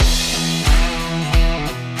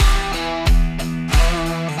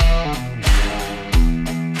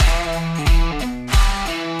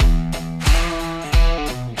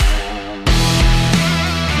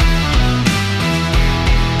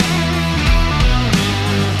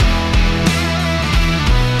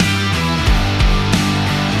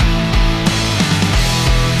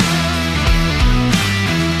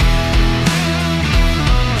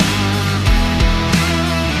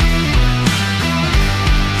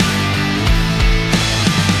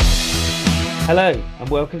Hello and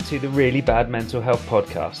welcome to the Really Bad Mental Health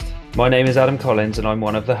Podcast. My name is Adam Collins and I'm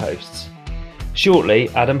one of the hosts. Shortly,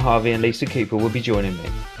 Adam Harvey and Lisa Cooper will be joining me.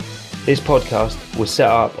 This podcast was set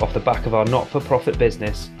up off the back of our not-for-profit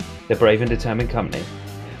business, The Brave and Determined Company,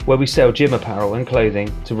 where we sell gym apparel and clothing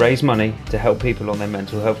to raise money to help people on their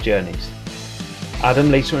mental health journeys.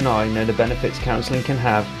 Adam, Lisa and I know the benefits counselling can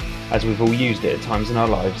have, as we've all used it at times in our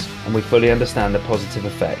lives, and we fully understand the positive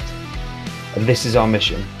effect. And this is our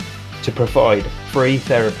mission: to provide free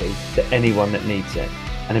therapy to anyone that needs it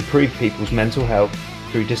and improve people's mental health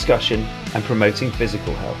through discussion and promoting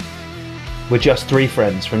physical health. We're just three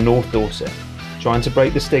friends from North Dorset trying to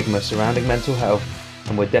break the stigma surrounding mental health,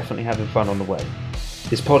 and we're definitely having fun on the way.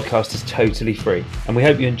 This podcast is totally free and we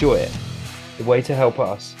hope you enjoy it. The way to help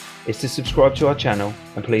us is to subscribe to our channel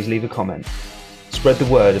and please leave a comment. Spread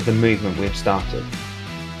the word of the movement we have started.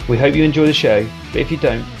 We hope you enjoy the show, but if you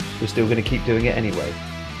don't, we're still going to keep doing it anyway.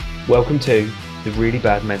 Welcome to the Really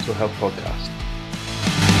Bad Mental Health Podcast.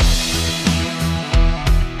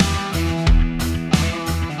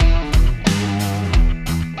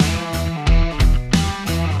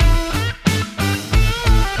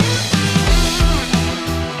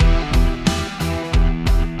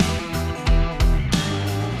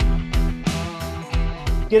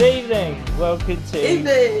 Good evening. Welcome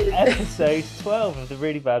to episode 12 of the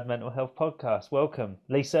Really Bad Mental Health Podcast. Welcome.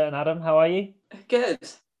 Lisa and Adam, how are you? Good.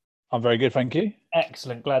 I'm very good, thank you.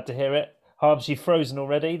 Excellent. Glad to hear it. Harbs, you've frozen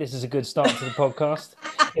already. This is a good start to the podcast.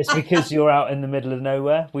 It's because you're out in the middle of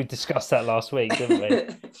nowhere. We discussed that last week, didn't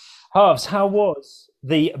we? Harbs, how was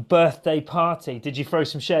the birthday party? Did you throw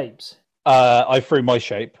some shapes? I threw my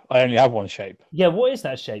shape. I only have one shape. Yeah, what is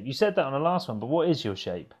that shape? You said that on the last one, but what is your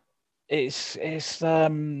shape? It's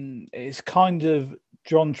kind of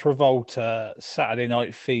John Travolta Saturday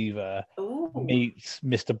Night Fever meets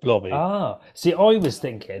Mr. Blobby. Ah, see, I was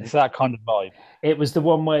thinking It's that kind of vibe. it was the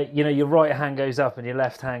one where, you know, your right hand goes up and your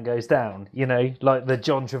left hand goes down, you know, like the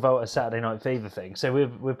John Travolta Saturday Night Fever thing. So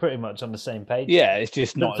we're pretty much on the same page. Yeah, it's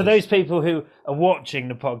just not. For those people who are watching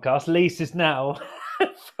the podcast, Lisa's now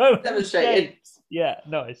demonstrated. Yeah,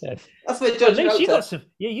 nice. Yes. That's what John Travolta.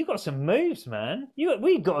 You got some moves, man.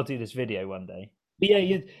 We've got to do this video one day. But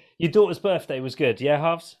yeah, your daughter's birthday was good. Yeah,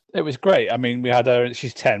 Halves? It was great. I mean, we had her.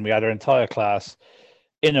 She's 10. We had her entire class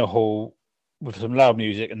in a hall with some loud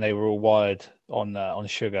music, and they were all wired on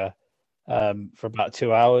sugar for about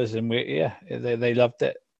 2 hours, and they loved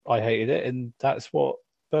it. I hated it, and that's what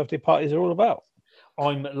birthday parties are all about.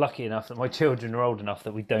 I'm lucky enough that my children are old enough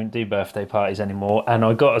that we don't do birthday parties anymore. And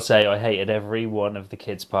I got to say, I hated every one of the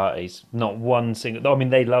kids' parties. Not one single. I mean,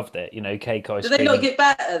 they loved it, you know, cake, ice cream. Do they not get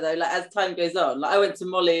better though? Like as time goes on, like I went to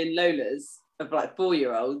Molly and Lola's of like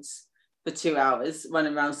 4-year-olds for 2 hours,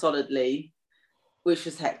 running around solidly, which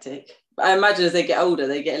was hectic. But I imagine as they get older,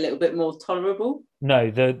 they get a little bit more tolerable.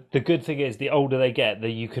 No, the good thing is the older they get,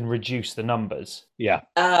 you can reduce the numbers. Yeah.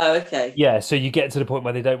 Oh, okay. Yeah, so you get to the point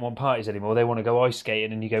where they don't want parties anymore. They want to go ice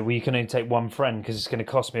skating, and you go, well, you can only take one friend because it's going to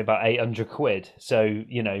cost me about 800 quid. So,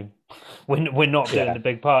 you know, we're not doing the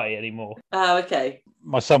big party anymore. Oh, okay.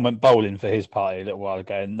 My son went bowling for his party a little while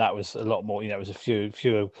ago, and that was a lot more. You know, it was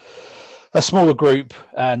a smaller group,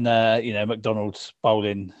 and you know, McDonald's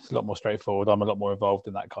bowling is a lot more straightforward. I'm a lot more involved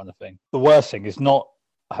in that kind of thing. The worst thing is not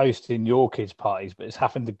hosting your kids' parties, but it's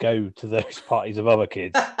having to go to those parties of other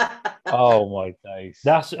kids. Oh my days.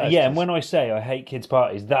 That's and when I say I hate kids'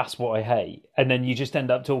 parties, that's what I hate. And then you just end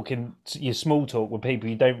up talking your small talk with people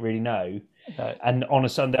you don't really know. And on a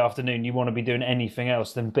Sunday afternoon, you want to be doing anything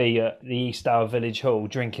else than be at the East Hour Village Hall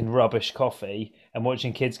drinking rubbish coffee and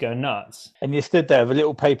watching kids go nuts. And you stood there with a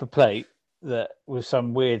little paper plate that with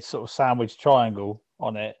some weird sort of sandwich triangle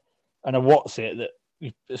on it, and a what's it that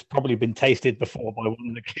it's probably been tasted before by one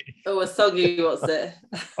of the kids. Oh, a soggy what's it?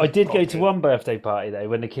 I did go to one birthday party though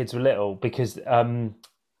when the kids were little, because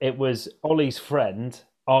it was Ollie's friend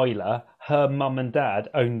Isla. Her mum and dad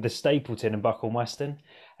owned the Stapleton in Buckhorn Weston,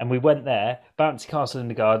 and we went there, bouncy castle in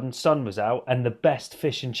the garden, sun was out, and the best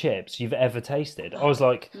fish and chips you've ever tasted. I was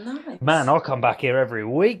like, nice. Man, I'll come back here every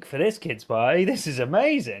week for this kids' party. This is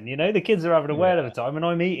amazing. You know, the kids are having a whale of a time, and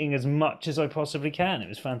I'm eating as much as I possibly can. It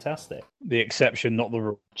was fantastic. The exception, not the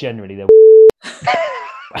rule. Generally, they're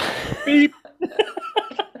beep.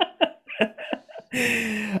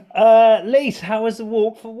 Lise, how was the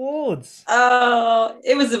walk for Wards? Oh,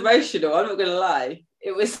 it was emotional. I'm not going to lie.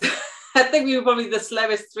 It was. I think we were probably the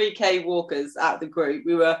slowest 3K walkers out of the group.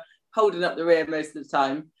 We were holding up the rear most of the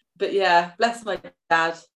time. But yeah, bless my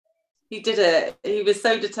dad. He did it. He was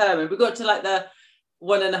so determined. We got to like the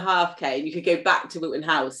 1.5K, and you could go back to Wilton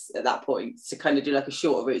House at that point to kind of do like a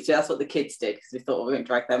shorter route. So that's what the kids did, because we thought we were going to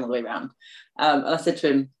drag them all the way around. And I said to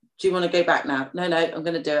him, do you want to go back now? No, I'm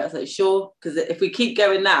going to do it. I was like, sure, because if we keep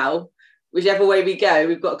going now, whichever way we go,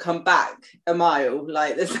 we've got to come back a mile.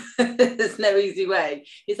 Like there's no easy way.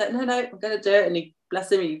 He's like, no, I'm going to do it. And he,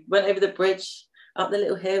 bless him, he went over the bridge, up the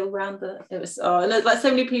little hill around and there's like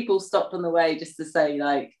so many people stopped on the way just to say,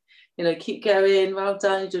 like, you know, keep going, well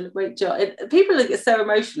done, you're doing a great job. People get so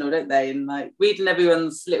emotional, don't they? And like reading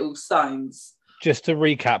everyone's little signs. Just to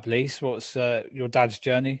recap, Lise, what's your dad's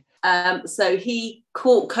journey? So he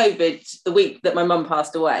caught COVID the week that my mum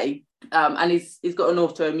passed away, and he's got an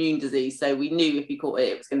autoimmune disease. So we knew if he caught it,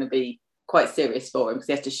 it was going to be quite serious for him because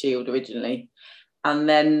he had to shield originally. And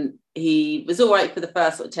then he was all right for the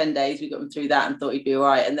first sort of 10 days. We got him through that and thought he'd be all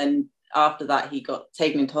right. And then after that, he got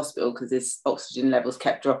taken into hospital because his oxygen levels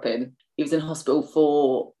kept dropping. He was in hospital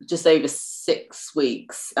for just over 6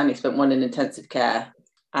 weeks and he spent one in intensive care.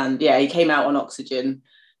 And yeah, he came out on oxygen,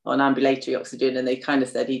 on ambulatory oxygen, and they kind of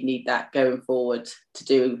said he'd need that going forward to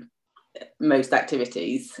do most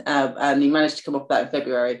activities. And he managed to come off that in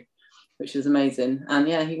February, which was amazing. And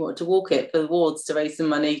yeah, he wanted to walk it for the wards to raise some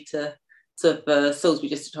money for Salisbury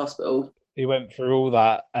District Hospital. He went through all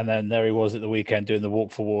that, and then there he was at the weekend doing the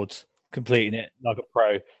walk for wards, completing it like a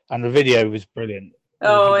pro. And the video was brilliant.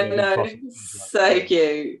 Oh, I know. So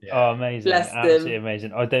cute. Yeah. Oh, amazing. Bless Absolutely them.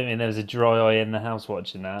 amazing. I don't think there was a dry eye in the house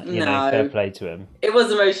watching that. You know, No. fair play to him. It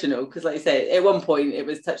was emotional because, like you say, at one point it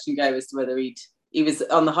was touch and go as to whether he was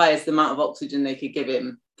on the highest amount of oxygen they could give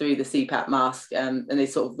him through the CPAP mask, and they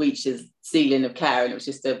sort of reached his ceiling of care, and it was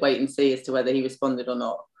just a wait and see as to whether he responded or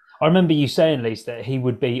not. I remember you saying, Lise, that he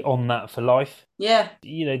would be on that for life. Yeah.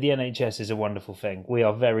 You know, the NHS is a wonderful thing. We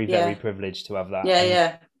are very, very privileged to have that. Yeah, and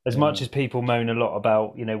yeah. As much as people moan a lot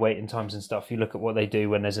about, you know, waiting times and stuff, you look at what they do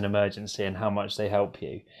when there's an emergency and how much they help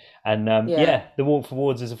you. And the walk for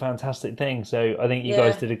wards is a fantastic thing. So I think you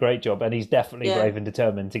guys did a great job, and he's definitely brave and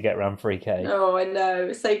determined to get around 3K. Oh, I know.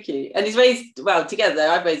 It's so cute. And he's raised, well, together,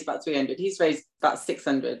 I've raised about 300. He's raised about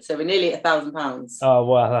 600. So we're nearly £1,000. Oh,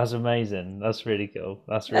 wow. That's amazing. That's really cool.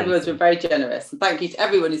 Everyone's been very generous. And thank you to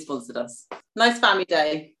everyone who sponsored us. Nice family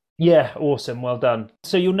day. Yeah, awesome. Well done.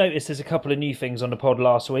 So you'll notice there's a couple of new things on the pod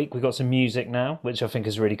last week. We've got some music now, which I think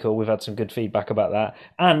is really cool. We've had some good feedback about that.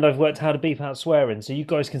 And I've worked out how to beep out swearing, so you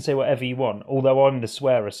guys can say whatever you want, although I'm the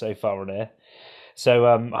swearer so far on here. So,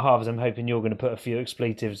 Harvers, I'm hoping you're going to put a few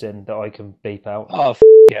expletives in that I can beep out. Oh,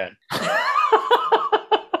 yeah.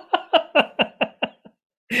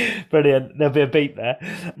 Brilliant. There'll be a beep there.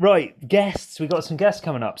 Right, guests. We've got some guests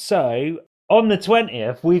coming up. So on the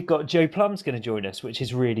 20th, we've got Joe Plum's going to join us, which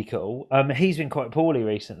is really cool. He's been quite poorly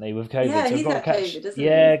recently with COVID. Yeah, so he's got got COVID, isn't he?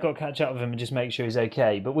 Yeah, got to catch up with him and just make sure he's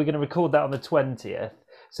okay. But we're going to record that on the 20th.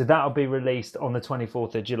 So that'll be released on the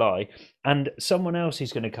 24th of July. And someone else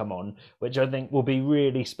who's going to come on, which I think will be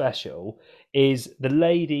really special, is the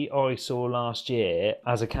lady I saw last year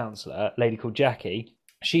as a counsellor, a lady called Jackie.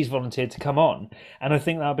 She's volunteered to come on, and I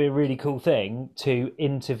think that'll be a really cool thing to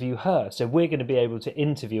interview her. So we're going to be able to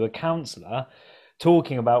interview a counsellor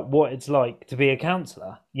talking about what it's like to be a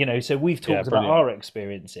counsellor, you know. So we've talked about our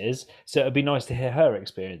experiences, so it'd be nice to hear her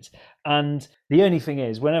experience. And the only thing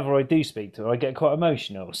is, whenever I do speak to her, I get quite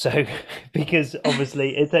emotional. So because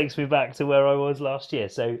obviously it takes me back to where I was last year.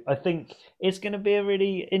 So I think it's going to be a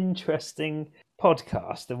really interesting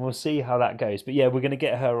podcast, and we'll see how that goes. But yeah, we're going to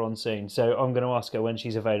get her on soon, so I'm going to ask her when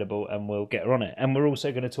she's available and we'll get her on it. And we're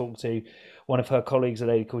also going to talk to one of her colleagues, a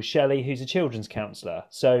lady called Shelley, who's a children's counsellor.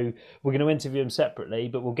 So we're going to interview them separately,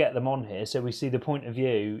 but we'll get them on here so we see the point of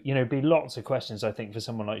view. You know, be lots of questions, I think, for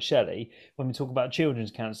someone like Shelley when we talk about children's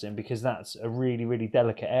counselling, because that's a really, really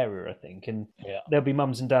delicate area, I think. And there'll be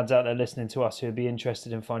mums and dads out there listening to us who'd be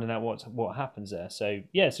interested in finding out what happens there. So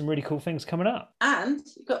yeah, some really cool things coming up. And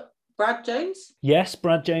you've got Brad Jones? Yes,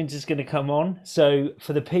 Brad Jones is going to come on. So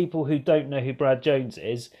for the people who don't know who Brad Jones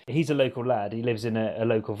is, he's a local lad. He lives in a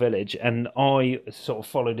local village, and I sort of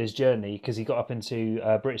followed his journey because he got up into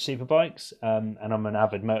British Superbikes, and I'm an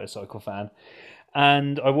avid motorcycle fan.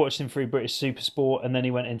 And I watched him through British Supersport, and then he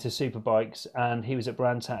went into Superbikes, and he was at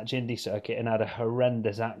Brands Hatch Indy Circuit and had a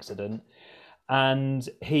horrendous accident. And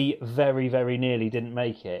he very, very nearly didn't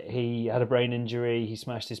make it. He had a brain injury. He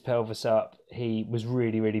smashed his pelvis up. He was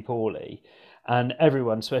really, really poorly. And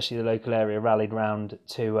everyone, especially the local area, rallied round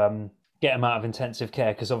to get him out of intensive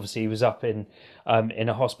care, because obviously he was up in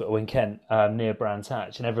a hospital in Kent near Brands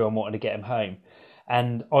Hatch, and everyone wanted to get him home.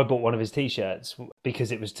 And I bought one of his T-shirts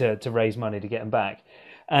because it was to raise money to get him back.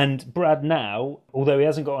 And Brad now, although he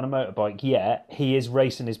hasn't got on a motorbike yet, he is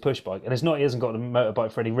racing his push bike. And it's not he hasn't got a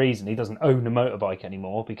motorbike for any reason. He doesn't own a motorbike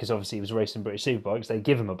anymore because obviously he was racing British Superbikes. They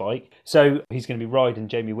give him a bike. So he's going to be riding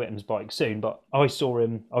Jamie Whittam's bike soon. But I saw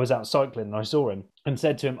him, I was out cycling and I saw him. and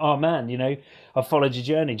said to him, "Oh man, I've followed your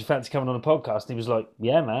journey. Do you fancy coming on a podcast?" And he was like,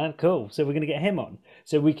 "Yeah, man, cool." So we're going to get him on,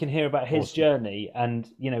 so we can hear about his journey. And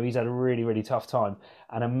he's had a really, really tough time,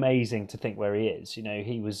 and amazing to think where he is.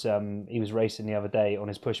 He was racing the other day on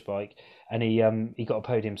his push bike, and he got a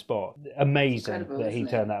podium spot. Amazing that he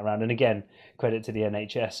turned that around. And again, credit to the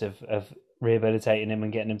NHS of rehabilitating him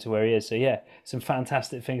and getting him to where he is. So yeah, some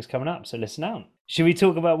fantastic things coming up. So listen out. Should we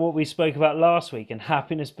talk about what we spoke about last week and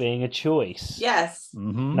happiness being a choice? Yes.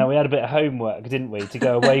 Mm-hmm. Now, we had a bit of homework, didn't we, to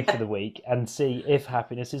go away for the week and see if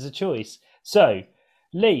happiness is a choice. So,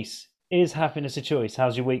 Lise, is happiness a choice?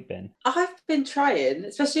 How's your week been? I've been trying,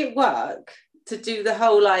 especially at work, to do the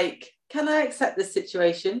whole can I accept this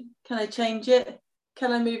situation? Can I change it?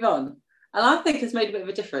 Can I move on? And I think it's made a bit of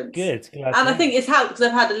a difference. Good. And I think it's helped because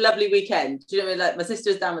I've had a lovely weekend. Do you know what I mean? Like, my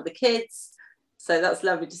sister's down with the kids. So that's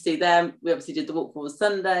lovely to see them. We obviously did the walk for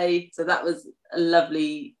Sunday. So that was a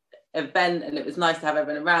lovely event, and it was nice to have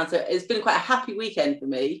everyone around. So it's been quite a happy weekend for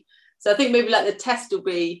me. So I think maybe the test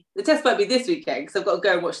might be this weekend, because I've got to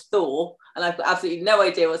go and watch Thor, and I've got absolutely no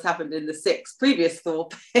idea what's happened in the 6 previous Thor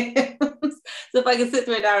films. So if I can sit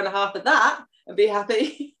through an hour and a half of that and be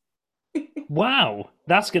happy. Wow,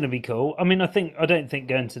 that's going to be cool. I mean, I don't think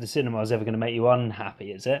going to the cinema is ever going to make you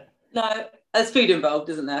unhappy, is it? No, there's food involved,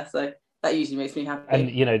 isn't there? So that usually makes me happy.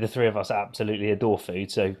 And the three of us absolutely adore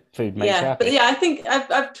food, so food makes you happy. But yeah, I think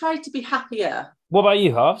I've tried to be happier. What about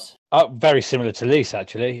you, Harves? Very similar to Lise,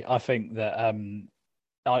 actually. I think that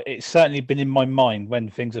it's certainly been in my mind when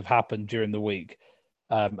things have happened during the week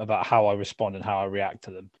about how I respond and how I react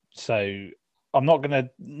to them. So I'm not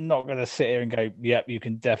gonna sit here and go, "Yep, you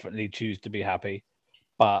can definitely choose to be happy,"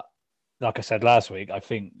 but like I said last week, I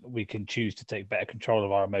think we can choose to take better control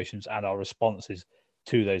of our emotions and our responses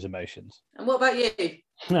to those emotions. And what about you?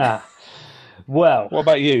 Well, what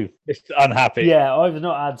about you? Mr. Unhappy. Yeah, I've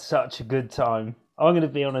not had such a good time. I'm going to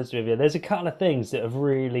be honest with you. There's a couple of things that have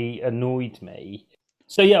really annoyed me.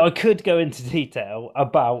 So yeah, I could go into detail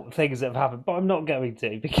about things that have happened, but I'm not going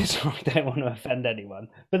to, because I don't want to offend anyone.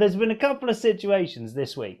 But there's been a couple of situations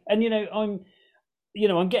this week, and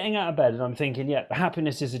I'm getting out of bed and I'm thinking, yeah,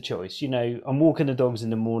 happiness is a choice. I'm walking the dogs in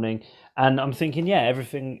the morning and I'm thinking, yeah,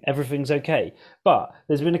 everything's okay. But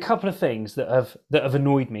there's been a couple of things that have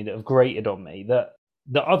annoyed me, that have grated on me, that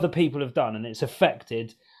other people have done, and it's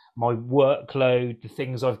affected my workload, the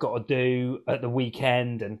things I've got to do at the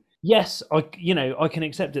weekend. And yes, I can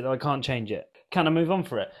accept it that I can't change it. Can I move on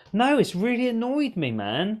for it? No, it's really annoyed me,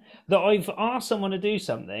 man, that I've asked someone to do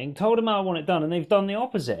something, told them how I want it done, and they've done the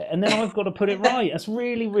opposite. And then I've got to put it right. That's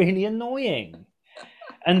really, really annoying.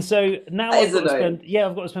 And so now I've got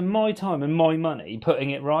to spend my time and my money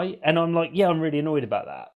putting it right. And I'm like, yeah, I'm really annoyed about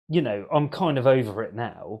that. I'm kind of over it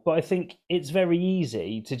now. But I think it's very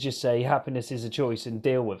easy to just say happiness is a choice and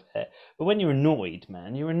deal with it. But when you're annoyed,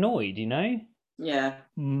 man, you're annoyed, Yeah,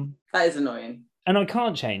 that is annoying. And I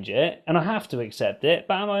can't change it, and I have to accept it.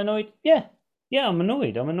 But am I annoyed? Yeah, I'm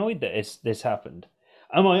annoyed. I'm annoyed that this happened.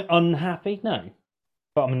 Am I unhappy? No,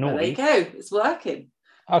 but I'm annoyed. Well, there you go. It's working.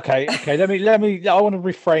 Okay. Let me. I want to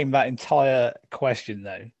reframe that entire question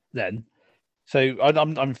though. Then, so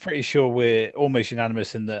I'm pretty sure we're almost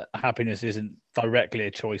unanimous in that happiness isn't directly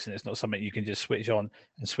a choice, and it's not something you can just switch on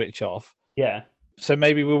and switch off. Yeah. So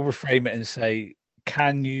maybe we'll reframe it and say,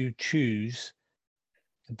 can you choose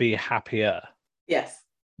to be happier? Yes.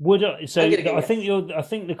 Would I? So I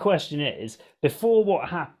think the question is, before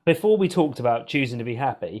we talked about choosing to be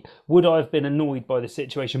happy, would I have been annoyed by the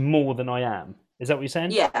situation more than I am? Is that what you're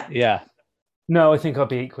saying? Yeah. Yeah. No, I think I'd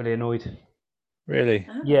be equally annoyed. Really?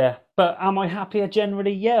 Yeah. But am I happier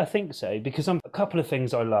generally? Yeah, I think so. Because a couple of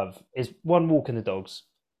things I love is, one, walking the dogs.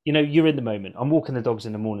 You're in the moment. I'm walking the dogs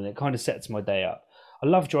in the morning. It kind of sets my day up. I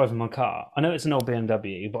love driving my car. I know it's an old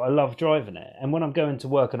BMW, but I love driving it. And when I'm going to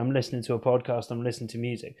work and I'm listening to a podcast, I'm listening to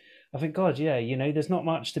music, I think, God, yeah, there's not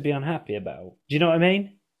much to be unhappy about. Do you know what I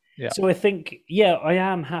mean? Yeah. So I think, yeah, I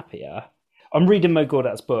am happier. I'm reading Mo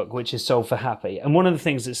Gawdat's book, which is Soul for Happy. And one of the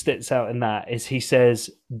things that sticks out in that is he says,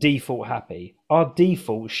 default happy. Our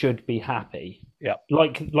default should be happy. Yeah.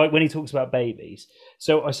 Like when he talks about babies.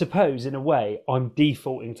 So I suppose, in a way, I'm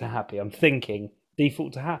defaulting to happy. I'm thinking,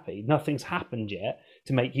 default to happy. Nothing's happened yet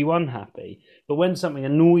to make you unhappy. But when something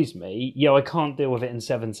annoys me, I can't deal with it in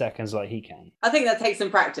 7 seconds like he can. I think that takes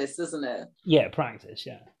some practice, doesn't it? Yeah, practice,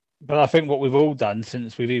 yeah. But I think what we've all done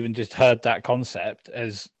since we've even just heard that concept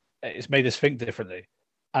is it's made us think differently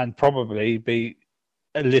and probably be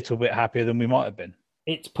a little bit happier than we might have been.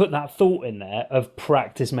 It's put that thought in there of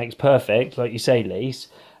practice makes perfect, like you say, Lise.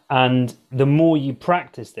 And the more you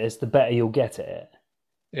practice this, the better you'll get at it.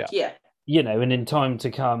 Yeah. Yeah. and in time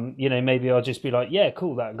to come, maybe I'll just be like, yeah,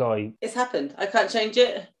 cool, that guy. It's happened. I can't change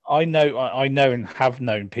it. I know, and have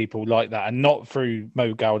known people like that, and not through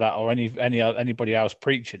Mo Gaudat or anybody else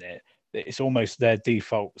preaching it. It's almost their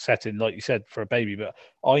default setting, like you said, for a baby. But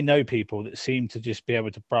I know people that seem to just be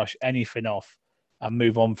able to brush anything off and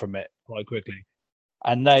move on from it quite quickly.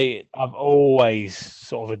 And I've always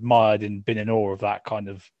sort of admired and been in awe of that kind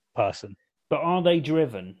of person. But are they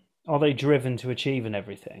driven? Are they driven to achieving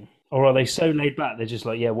everything? Or are they so laid back, they're just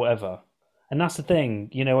like, yeah, whatever? And that's the thing,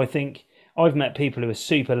 I think I've met people who are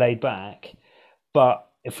super laid back, but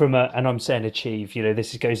and I'm saying achieve,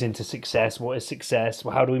 this goes into success. What is success?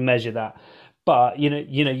 Well, how do we measure that? But,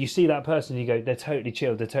 you see that person, you go, they're totally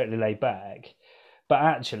chilled, they're totally laid back. But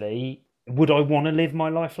actually, would I want to live my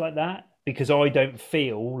life like that? Because I don't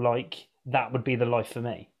feel like that would be the life for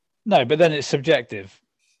me. No, but then it's subjective.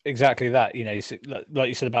 Exactly that. Like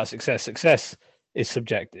you said about success. Success is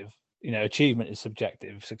subjective. Achievement is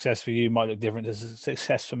subjective. Success for you might look different to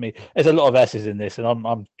success for me. There's a lot of S's in this, and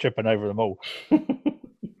I'm tripping over them all.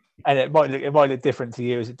 And it might look different to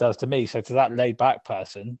you as it does to me. So to that laid back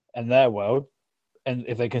person and their world, and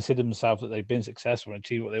if they consider themselves that they've been successful and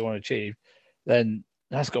achieved what they want to achieve, then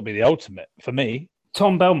that's got to be the ultimate for me.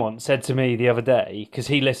 Tom Belmont said to me the other day, because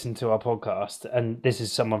he listened to our podcast, and this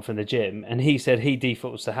is someone from the gym, and he said he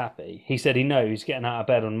defaults to happy. He said he knows getting out of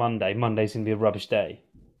bed on Monday, Monday's going to be a rubbish day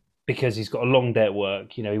because he's got a long day at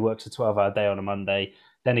work. He works a 12-hour day on a Monday.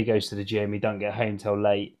 Then he goes to the gym. He don't get home till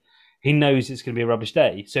late. He knows it's going to be a rubbish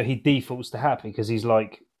day. So he defaults to happy because he's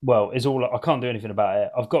like, well, I can't do anything about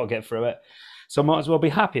it. I've got to get through it. So I might as well be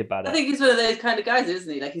happy about it. I think he's one of those kind of guys,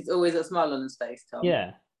 isn't he? Like he's always got a smile on his face, Tom.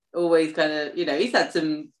 Yeah. Always kind of, he's had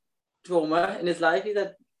some trauma in his life. He's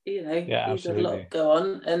had, he's had a lot go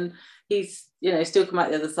on, and he's, still come out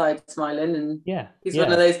the other side smiling. And he's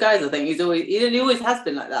one of those guys. I think he always has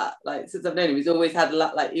been like that. Like since I've known him, he's always had a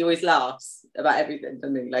lot. Like he always laughs about everything,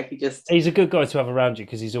 doesn't he? Like he's a good guy to have around you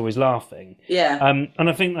because he's always laughing. Yeah. And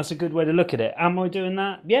I think that's a good way to look at it. Am I doing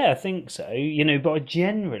that? Yeah, I think so. But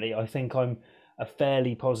I think I'm a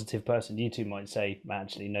fairly positive person. You two might say,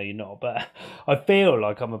 actually, no, you're not. But I feel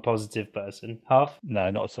like I'm a positive person. Half? No,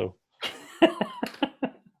 not at all.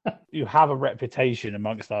 You have a reputation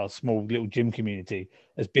amongst our small little gym community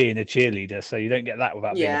as being a cheerleader, so you don't get that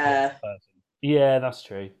without being a positive person. Yeah, that's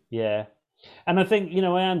true. Yeah. And I think,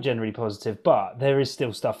 I am generally positive, but there is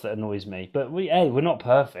still stuff that annoys me. But we're not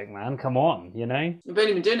perfect, man. Come on, We've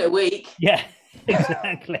only been doing it a week. Yeah,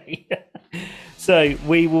 exactly. So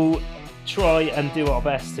we will try and do our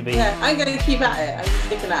best to be... Yeah, I'm going to keep at it. I'm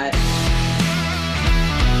sticking at it.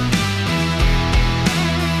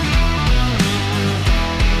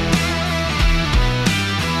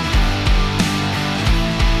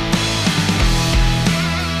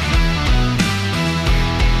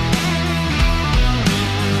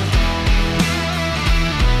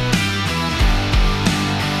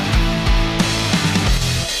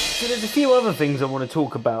 A few other things I want to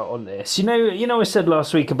talk about on this. I said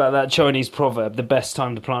last week about that Chinese proverb, the best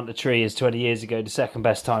time to plant a tree is 20 years ago, the second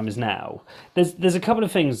best time is now. There's a couple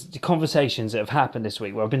of conversations that have happened this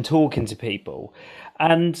week where I've been talking to people,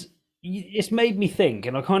 and it's made me think,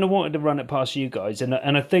 and I kind of wanted to run it past you guys, and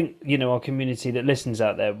I think, our community that listens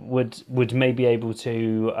out there would maybe able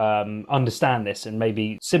to understand this and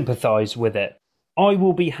maybe sympathise with it. I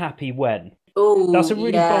will be happy when. Ooh, that's a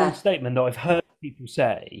really bold statement that I've heard people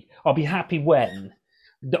say. I'll be happy when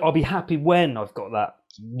I've got that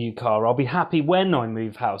new car. I'll be happy when I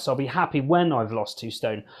move house. I'll be happy when I've lost 2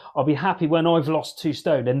 stone. I'll be happy when I've lost 2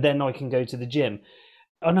 stone, and then I can go to the gym.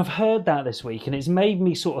 And I've heard that this week, and it's made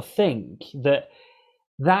me sort of think that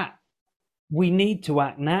we need to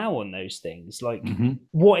act now on those things. Like,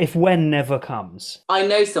 What if when never comes? I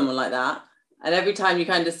know someone like that. And every time you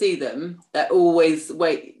kind of see them, they're always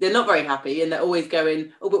they're not very happy, and they're always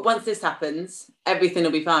going, oh, but once this happens, everything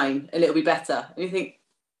will be fine and it'll be better. And you think,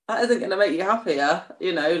 that isn't going to make you happier, Do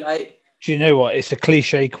you know what? It's a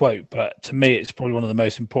cliche quote, but to me, it's probably one of the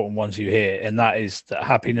most important ones you hear. And that is that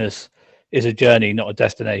happiness is a journey, not a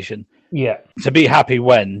destination. Yeah. To be happy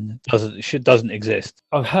when doesn't exist.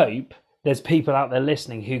 I hope there's people out there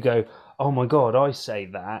listening who go, oh my God, I say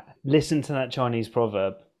that. Listen to that Chinese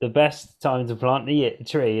proverb. The best time to plant a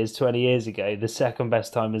tree is 20 years ago. The second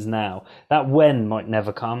best time is now. That when might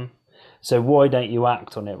never come. So why don't you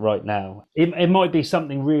act on it right now? It might be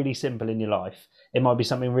something really simple in your life. It might be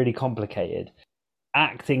something really complicated.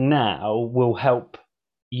 Acting now will help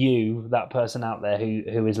you, that person out there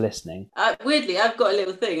who is listening. Weirdly, I've got a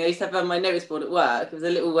little thing. I used to have on my notice board at work. It was a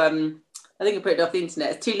little I think I put it off the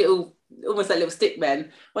internet. It's two little, almost like little stick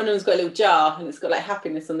men. One of them's got a little jar and it's got like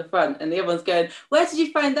happiness on the front. And the other one's going, where did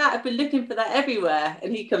you find that? I've been looking for that everywhere.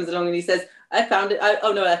 And he comes along and he says, I found it.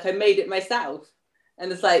 I made it myself.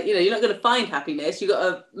 And it's like, you're not going to find happiness. You've got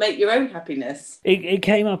to make your own happiness. It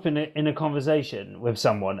came up in a conversation with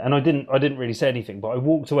someone, and I didn't really say anything, but I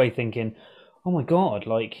walked away thinking, oh my God,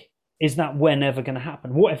 like, is that when ever going to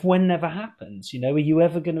happen? What if when never happens? Are you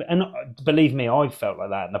ever going to? And believe me, I've felt like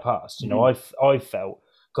that in the past. I've felt,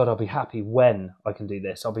 God, I'll be happy when I can do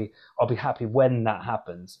this. I'll be happy when that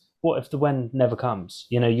happens. What if the when never comes?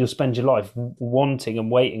 You'll spend your life wanting and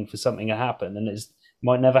waiting for something to happen, and it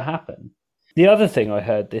might never happen. The other thing I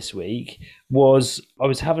heard this week was I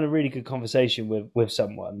was having a really good conversation with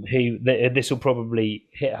someone who, this will probably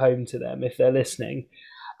hit home to them if they're listening.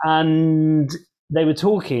 And they were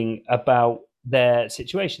talking about their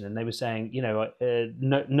situation, and they were saying,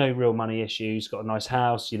 no real money issues, got a nice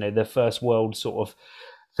house, the first world sort of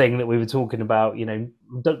thing that we were talking about,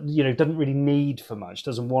 doesn't really need for much,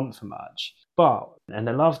 doesn't want for much. And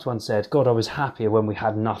the loved one said, God, I was happier when we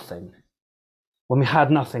had nothing. When we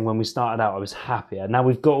had nothing, when we started out, I was happier. Now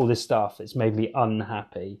we've got all this stuff, it's made me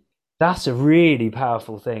unhappy. That's a really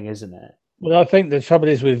powerful thing, isn't it? Well, I think the trouble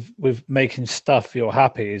is with making stuff you're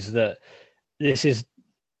happy is that this is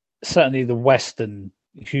certainly the Western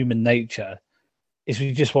human nature, is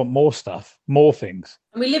we just want more stuff, more things.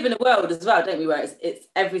 And we live in a world as well, don't we, where it's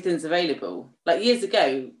everything's available. Like years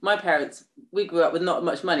ago, my parents, we grew up with not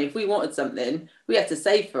much money. If we wanted something, we had to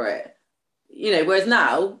save for it. Whereas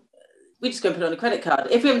now, we just go and put it on a credit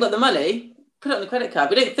card. If we haven't got the money, put it on the credit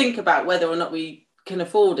card. We don't think about whether or not we can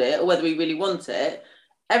afford it or whether we really want it.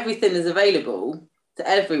 Everything is available to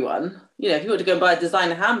everyone. If you want to go and buy a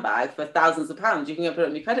designer handbag for thousands of pounds, you can go and put it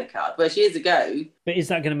on your credit card. Whereas years ago... But is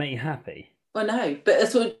that going to make you happy? Well, no. But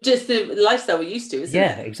that's just the lifestyle we're used to, isn't it?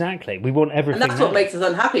 Yeah, exactly. We want everything. And that's what makes us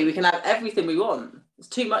unhappy. We can have everything we want. It's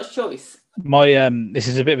too much choice. This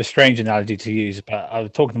is a bit of a strange analogy to use, but I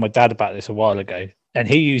was talking to my dad about this a while ago. And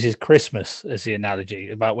he uses Christmas as the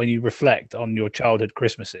analogy about when you reflect on your childhood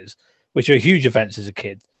Christmases, which are huge events as a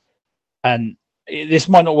kid. And this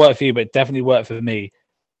might not work for you, but it definitely worked for me,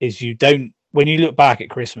 is when you look back at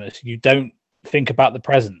Christmas, you don't think about the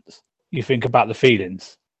presents. You think about the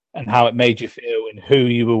feelings and how it made you feel and who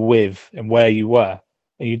you were with and where you were.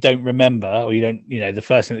 And you don't remember, or the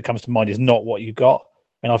first thing that comes to mind is not what you got.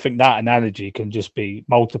 And I think that analogy can just be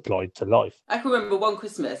multiplied to life. I can remember one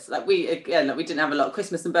Christmas, we didn't have a lot of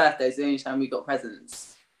Christmas and birthdays the only time we got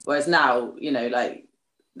presents. Whereas now,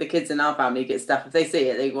 the kids in our family get stuff. If they see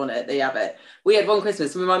it, they want it, they have it. We had one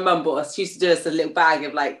Christmas when my mum bought us, she used to do us a little bag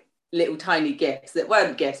of little tiny gifts that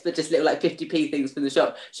weren't gifts, but just little 50p things from the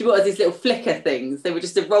shop. She bought us these little flicker things. They were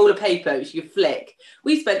just a roll of paper which you could flick.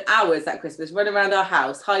 We spent hours that Christmas running around our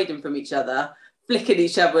house, hiding from each other, flicking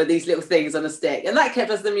each other with these little things on a stick, and that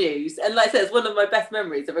kept us amused. And like I said, it's one of my best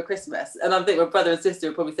memories of a Christmas, and I think my brother and sister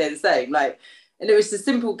would probably say the same. And it was a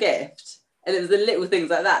simple gift, and it was the little things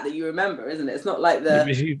like that you remember, isn't it? It's not like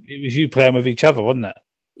it was you playing with each other, wasn't it?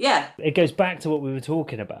 Yeah, it goes back to what we were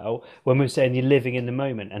talking about when we were saying you're living in the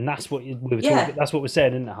moment, and that's what we were talking. That's what we're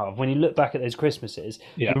saying, isn't it, Harv? When you look back at those Christmases,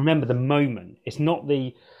 you remember the moment. It's not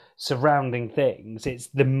the surrounding things, it's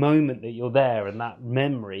the moment that you're there, and that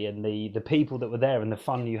memory, and the people that were there, and the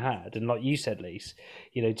fun you had. And like you said, Lise,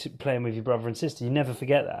 playing with your brother and sister, you never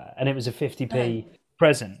forget that. And it was a 50p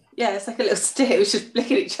present. Yeah, it's like a little stick. It was just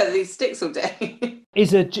flicking each other these sticks all day.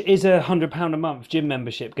 Is a £100 a month gym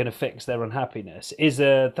membership going to fix their unhappiness? Is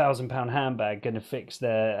a £1,000 handbag going to fix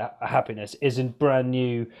their happiness? Is a brand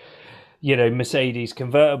new Mercedes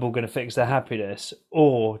convertible going to fix their happiness?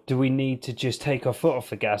 Or do we need to just take our foot off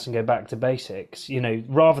the gas and go back to basics?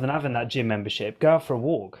 Rather than having that gym membership, go out for a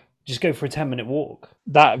walk. Just go for a 10-minute walk.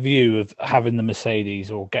 That view of having the Mercedes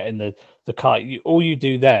or getting the car, all you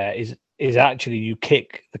do there is actually you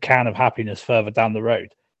kick the can of happiness further down the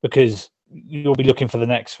road, because you'll be looking for the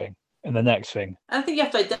next thing and the next thing. I think you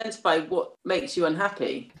have to identify what makes you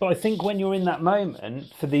unhappy. But I think when you're in that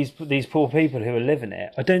moment, for these poor people who are living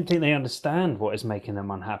it, I don't think they understand what is making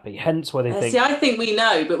them unhappy. Hence why they think... See, I think we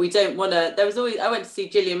know, but we don't want to... I went to see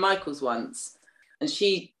Gillian Michaels once, and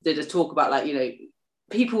she did a talk about,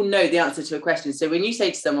 people know the answer to a question. So when you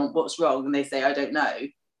say to someone, what's wrong? And they say, I don't know.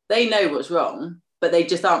 They know what's wrong, but they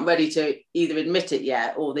just aren't ready to either admit it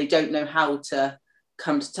yet, or they don't know how to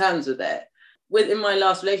come to terms with it. Within my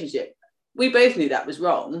last relationship, we both knew that was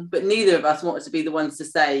wrong, but neither of us wanted to be the ones to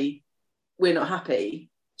say we're not happy.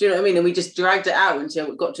 Do you know what I mean? And we just dragged it out until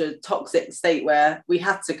it got to a toxic state where we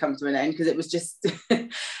had to come to an end because it was just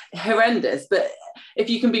horrendous. But if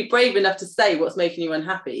you can be brave enough to say what's making you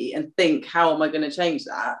unhappy and think, how am I going to change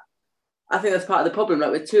that? I think that's part of the problem.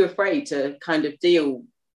 Like, we're too afraid to kind of deal.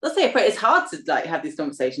 Let's say afraid. It's hard to like have these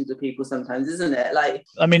conversations with people sometimes, isn't it? Like,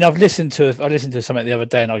 I mean, I listened to something the other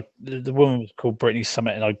day, and the woman was called Brittany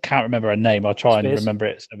Summit, and I can't remember her name. I'll try and remember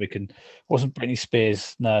it so we can. It wasn't Britney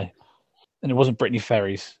Spears, no, and it wasn't Brittany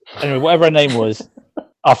Ferries. Anyway, whatever her name was,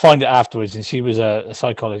 I'll find it afterwards. And she was a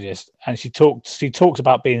psychologist, and she talks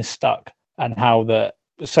about being stuck and how that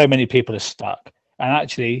so many people are stuck, and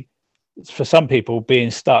actually, for some people, being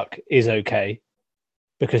stuck is okay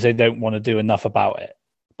because they don't want to do enough about it.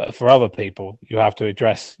 But for other people, you have to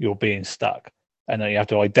address your being stuck, and then you have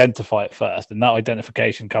to identify it first. And that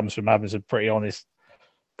identification comes from having some pretty honest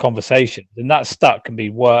conversations. And that stuck can be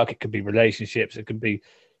work, it could be relationships, it could be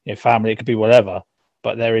family, it could be whatever.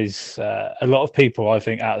 But there is a lot of people, I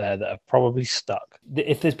think, out there that are probably stuck.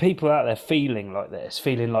 If there's people out there feeling like this,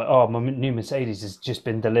 feeling like, oh, my new Mercedes has just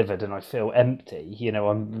been delivered and I feel empty,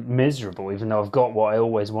 I'm miserable, even though I've got what I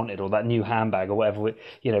always wanted, or that new handbag, or whatever,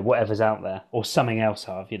 whatever's out there, or something else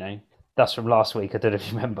That's from last week. I don't know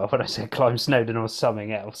if you remember when I said climb Snowdon or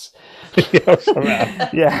something else. Yeah. someone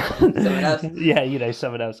else. Yeah,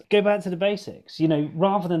 someone else. Go back to the basics.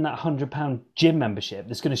 Rather than that £100 gym membership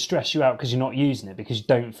that's going to stress you out because you're not using it, because you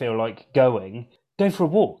don't feel like going, go for a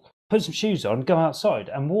walk. Put some shoes on, go outside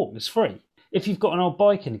and walk. It's free. If you've got an old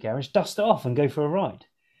bike in the garage, dust it off and go for a ride.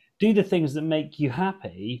 Do the things that make you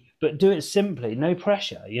happy, but do it simply, no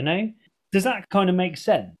pressure, Does that kind of make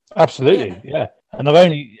sense? Absolutely, yeah. And I've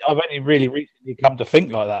only really recently come to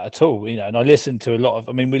think like that at all, and I listen to a lot of.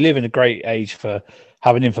 I mean, we live in a great age for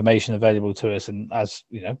having information available to us, and as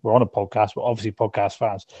we're on a podcast, we're obviously podcast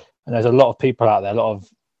fans, and there's a lot of people out there, a lot of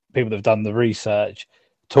people that have done the research,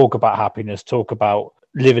 talk about happiness, talk about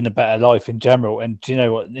living a better life in general. And do you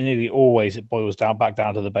know what? Nearly always it boils back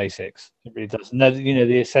down to the basics. It really does. And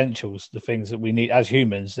the essentials, the things that we need as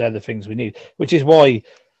humans, they're the things we need, which is why.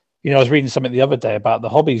 I was reading something the other day about the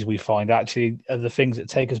hobbies we find actually are the things that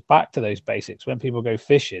take us back to those basics. When people go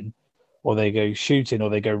fishing or they go shooting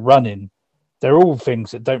or they go running, they're all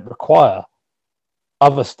things that don't require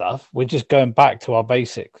other stuff. We're just going back to our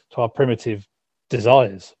basics, to our primitive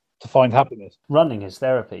desires to find happiness. Running is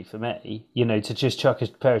therapy for me, to just chuck a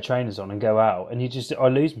pair of trainers on and go out, and I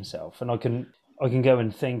lose myself, and I can go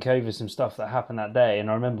and think over some stuff that happened that day. And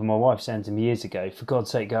I remember my wife saying to me years ago, for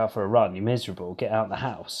God's sake, go out for a run. You're miserable. Get out of the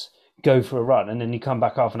house. Go for a run. And then you come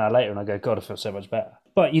back half an hour later and I go, God, I feel so much better.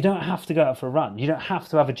 But you don't have to go out for a run. You don't have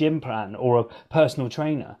to have a gym plan or a personal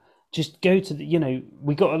trainer. Just go to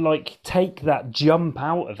we got to take that jump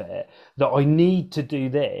out of it, that I need to do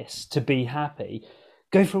this to be happy.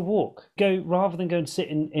 Go for a walk. Go, rather than go and sit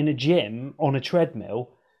in a gym on a treadmill,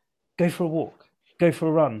 go for a walk. Go for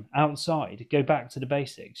a run outside, go back to the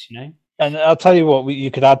basics, And I'll tell you what,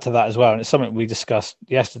 you could add to that as well. And it's something we discussed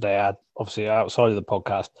yesterday, obviously outside of the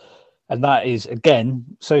podcast. And that is, again,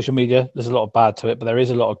 social media. There's a lot of bad to it, but there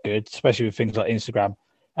is a lot of good, especially with things like Instagram.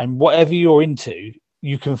 And whatever you're into,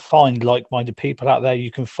 you can find like-minded people out there.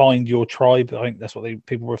 You can find your tribe. I think that's what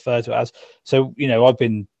people refer to it as. So, I've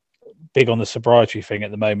been big on the sobriety thing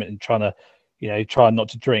at the moment and trying to, try not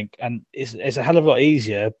to drink. And it's a hell of a lot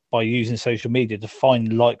easier by using social media to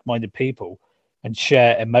find like-minded people and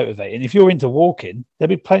share and motivate. And if you're into walking, there'll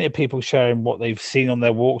be plenty of people sharing what they've seen on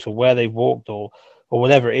their walks or where they've walked or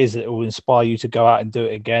whatever it is that will inspire you to go out and do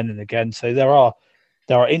it again and again. So there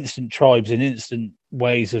are instant tribes and instant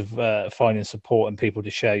ways of finding support and people to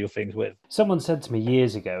share your things with. Someone said to me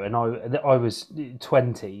years ago, and I was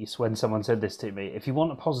 20s when someone said this to me, if you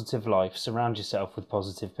want a positive life, surround yourself with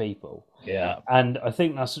positive people. Yeah. And I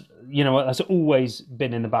think that's, that's always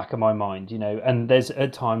been in the back of my mind, and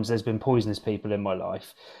at times there's been poisonous people in my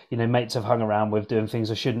life, mates I've hung around with doing things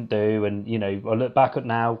I shouldn't do. And, I look back at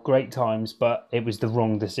now, great times, but it was the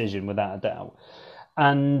wrong decision without a doubt.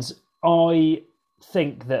 And I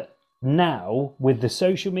think that now, with the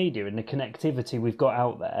social media and the connectivity we've got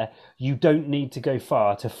out there, you don't need to go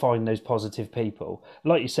far to find those positive people.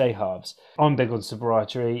 Like you say, Harves, I'm big on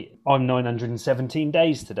sobriety. I'm 917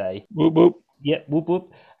 days today. Whoop, whoop. Yeah, whoop,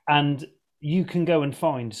 whoop. And you can go and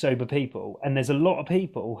find sober people. And there's a lot of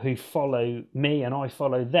people who follow me and I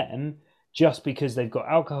follow them just because they've got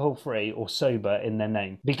alcohol-free or sober in their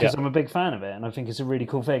name. Because I'm a big fan of it, and I think it's a really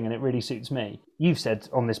cool thing, and it really suits me. You've said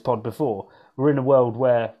on this pod before, we're in a world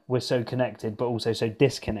where we're so connected, but also so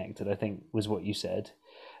disconnected, I think was what you said.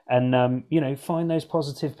 And, find those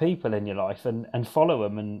positive people in your life and follow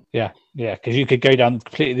them. And Yeah, because you could go down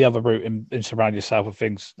completely the other route and surround yourself with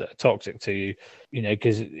things that are toxic to you,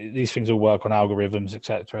 because these things all work on algorithms,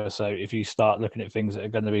 etc. So if you start looking at things that are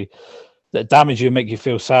going to be that damage you, make you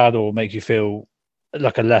feel sad or make you feel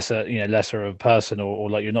like a lesser of a person, or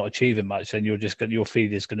like you're not achieving much, then your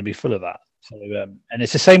feed is going to be full of that. So and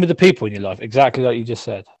it's the same with the people in your life, exactly like you just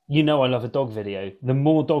said. You know, I love a dog video. The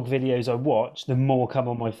more dog videos I watch, the more come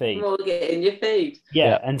on my feed. More get in your feed.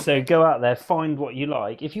 Yeah, and so go out there, find what you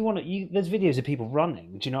like. If you want to, there's videos of people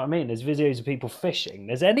running. Do you know what I mean? There's videos of people fishing.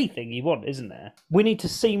 There's anything you want, isn't there? We need to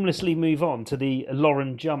seamlessly move on to the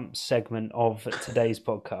Lauren Jumps segment of today's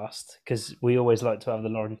podcast, because we always like to have the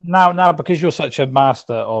Lauren. Now, because you're such a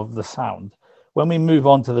master of the sound, when we move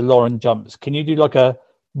on to the Lauren Jumps, can you do like a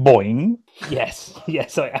boing? Yes,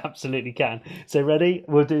 I absolutely can. So ready?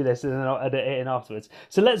 We'll do this and then I'll edit it in afterwards.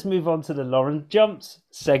 So let's move on to the Lauren Jumps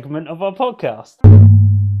segment of our podcast.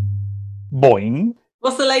 Boing.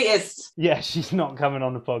 What's the latest? Yeah, she's not coming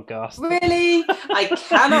on the podcast. Really? I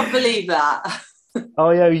cannot believe that.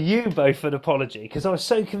 I owe you both an apology, because I was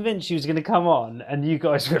so convinced she was going to come on and you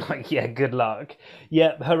guys were like, yeah, good luck.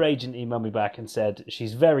 Yeah, her agent emailed me back and said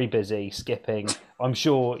she's very busy skipping. I'm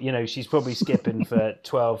sure, she's probably skipping for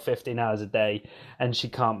 12, 15 hours a day and she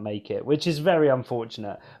can't make it, which is very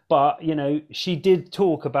unfortunate. But, she did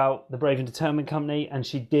talk about the Brave and Determined Company and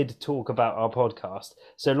she did talk about our podcast.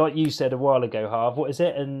 So like you said a while ago, Harv, what is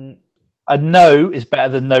it? A no is better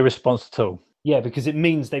than no response at all. Yeah, because it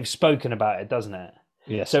means they've spoken about it, doesn't it?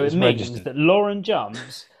 Yes. So it means registered. that Lauren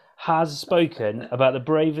Jumps has spoken about the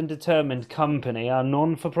Brave and Determined Company, our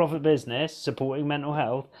non-for-profit business supporting mental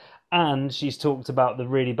health, and she's talked about the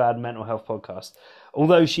Really Bad Mental Health podcast.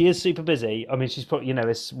 Although she is super busy, I mean, she's probably,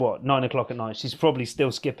 it's 9 o'clock at night. She's probably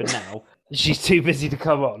still skipping now. She's too busy to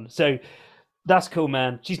come on. So that's cool,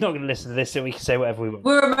 man. She's not going to listen to this, so we can say whatever we want.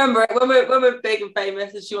 We'll remember it when we're big and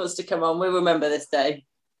famous and she wants to come on. We'll remember this day.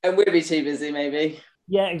 And we'll be too busy, maybe.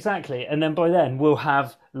 Yeah, exactly. And then by then we'll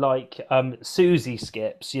have Susie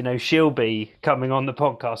skips. She'll be coming on the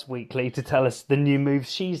podcast weekly to tell us the new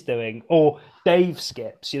moves she's doing. Or Dave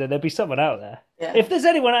skips. There'll be someone out there. Yeah. If there's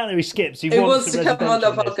anyone out there who skips, who wants to come on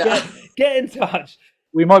the podcast, get in touch.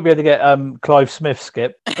 We might be able to get Clive Smith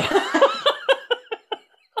skip.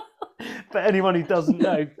 For anyone who doesn't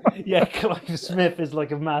know, yeah, Clive Smith is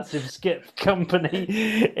like a massive skip company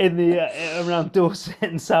in the around Dorset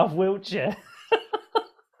and South Wiltshire.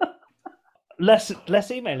 Let's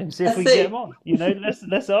email him, see if we can get him on.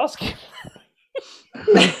 Let's ask him.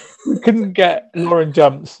 We couldn't get Lauren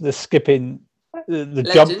Jumps, the skipping, the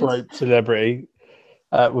jump rope celebrity,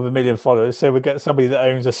 with 1 million followers. So we get somebody that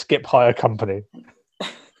owns a skip hire company.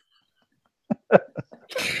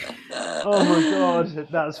 Oh my god,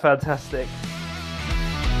 that's fantastic.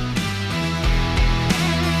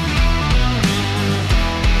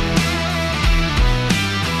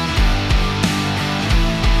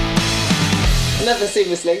 Another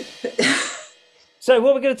seamless link. So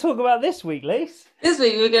what are we going to talk about this week, Lise? This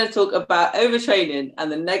week we're going to talk about overtraining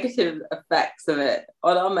and the negative effects of it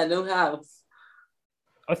on our mental health.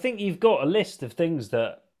 I think you've got a list of things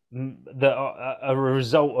that are a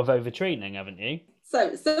result of overtraining, haven't you?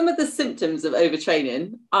 So some of the symptoms of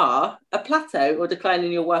overtraining are a plateau or decline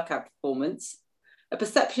in your workout performance, a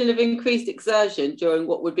perception of increased exertion during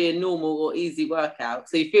what would be a normal or easy workout.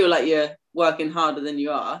 So you feel like you're working harder than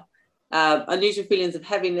you are. Unusual feelings of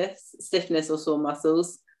heaviness, stiffness or sore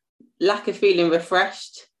muscles, lack of feeling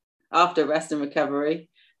refreshed after rest and recovery,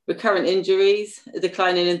 recurrent injuries, a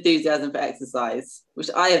decline in enthusiasm for exercise, which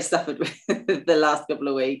I have suffered with the last couple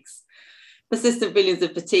of weeks. Persistent feelings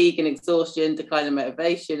of fatigue and exhaustion, decline in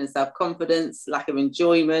motivation and self-confidence, lack of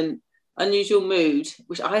enjoyment, unusual mood,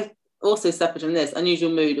 which I also suffered from this,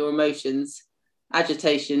 unusual mood or emotions,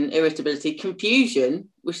 agitation, irritability, confusion,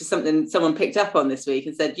 which is something someone picked up on this week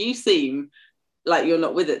and said, you seem like you're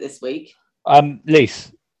not with it this week.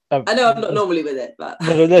 Lise. I know I'm not normally with it, but...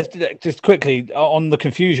 No, let's just quickly, on the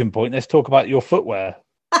confusion point, let's talk about your footwear.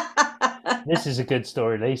 This is a good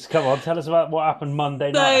story, Lise. Come on, tell us about what happened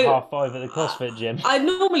Monday night at 5:30 at the CrossFit gym. I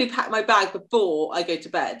normally pack my bag before I go to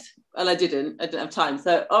bed, and I didn't have time.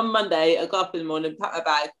 So on Monday, I got up in the morning, packed my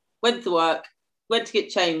bag, went to work, went to get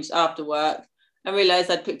changed after work, and realised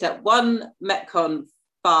I'd picked up one Metcon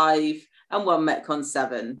 5 and one Metcon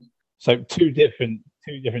 7. So two different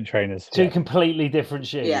trainers. Two completely different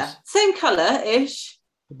shoes. Yeah, same colour-ish.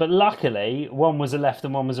 But luckily, one was a left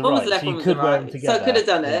and one was a right. Left, so you could wear them together. So I could have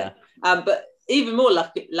done it. But even more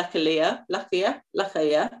luckier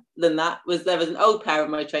than that was there was an old pair of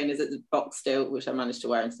my trainers at the box still, which I managed to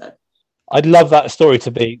wear instead. I'd love that story to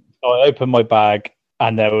be, so I opened my bag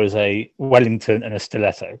and there was a Wellington and a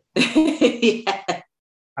stiletto. Yeah.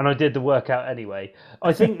 And I did the workout anyway.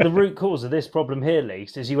 I think the root cause of this problem here,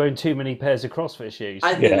 Lise, is you own too many pairs of CrossFit shoes.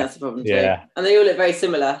 I think that's the problem too. Yeah. And they all look very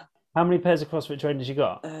similar. How many pairs of CrossFit trainers you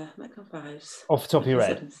got? Metcon 5s. Off the top of your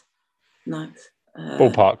head? 7s. 9s.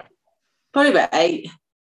 Ballpark. Probably about 8.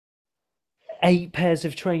 8 pairs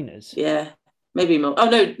of trainers? Yeah, maybe more. Oh,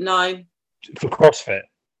 no, 9. For CrossFit?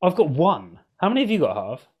 I've got 1. How many have you got,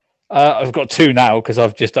 Harv? I've got 2 now because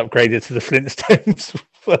I've just upgraded to the Flintstones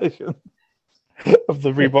version of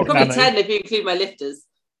the Reebok Probably Nano. 10 if you include my lifters.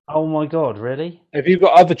 Oh my God, really? Have you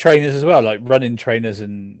got other trainers as well, like running trainers?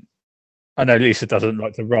 And I know Lisa doesn't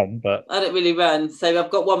like to run, but I don't really run. So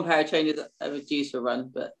I've got 1 pair of trainers that I would use for a run,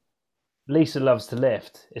 but Lisa loves to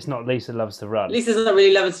lift. It's not Lisa loves to run. Lisa's not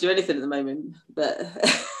really loving to do anything at the moment. But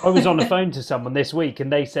I was on the phone to someone this week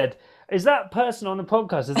and they said, is that person on the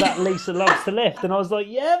podcast, is that Lisa loves to lift? And I was like,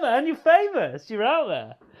 yeah, man, you're famous. You're out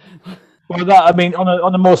there. well, that I mean,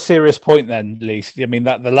 on a more serious point, then, Lisa. I mean,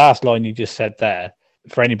 that the last line you just said there,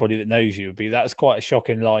 for anybody that knows you, would be that's quite a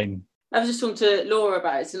shocking line. I was just talking to Laura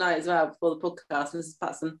about it tonight as well before the podcast, Mrs.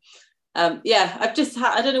 Patson. Yeah, I've just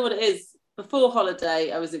had, I don't know what it is. Before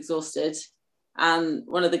holiday, I was exhausted. And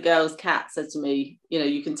one of the girls' cats said to me, you know,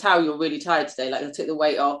 you can tell you're really tired today. Like, I took the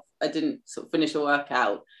weight off. I didn't sort of finish a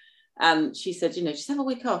workout. And she said, you know, just have a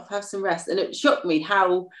week off, have some rest. And it shocked me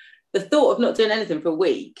how the thought of not doing anything for a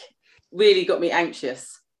week really got me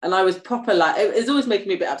anxious. And I was proper, like, it was always making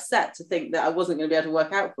me a bit upset to think that I wasn't going to be able to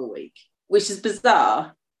work out for a week, which is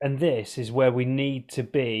bizarre. And this is where we need to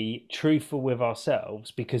be truthful with ourselves,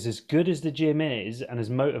 because as good as the gym is and as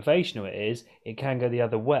motivational it is, it can go the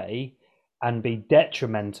other way and be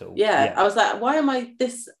detrimental. Yeah, I was like, why am I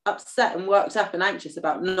this upset and worked up and anxious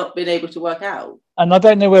about not being able to work out? And I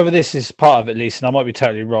don't know whether this is part of it, Lisa, and I might be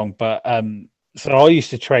totally wrong, but so I used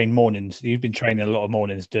to train mornings. You've been training a lot of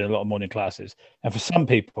mornings, doing a lot of morning classes. And for some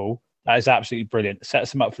people, that is absolutely brilliant.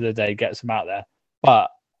 Sets them up for the day, gets them out there. But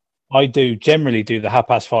I generally do the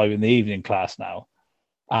 5:30 in the evening class now.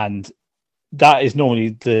 And that is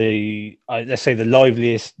normally let's say the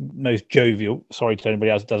liveliest, most jovial, sorry to anybody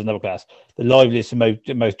else that does another class, the liveliest and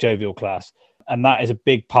most jovial class. And that is a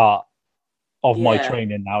big part of my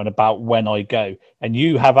training now and about when I go. And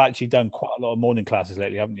you have actually done quite a lot of morning classes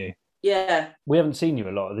lately, haven't you? Yeah. We haven't seen you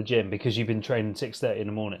a lot at the gym because you've been training 6:30 in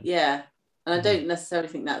the morning. Yeah. And I don't necessarily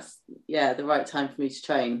think that's, the right time for me to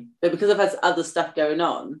train. But because I've had other stuff going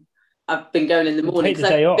on, I've been going in the morning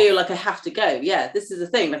because I feel like I have to go. Yeah, this is the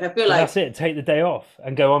thing. Like, I feel like... That's it. Take the day off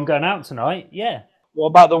and go, I'm going out tonight. Yeah. What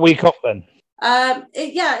about the week off then?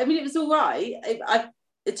 It was all right.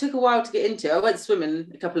 It took a while to get into. I went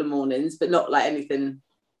swimming a couple of mornings, but not like anything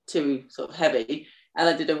too sort of heavy. And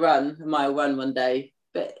I did a mile run one day.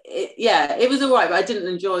 But it was all right. But I didn't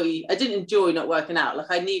enjoy not working out. Like,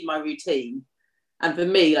 I need my routine. And for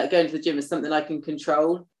me, like, going to the gym is something I can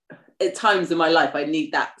control. At times in my life, I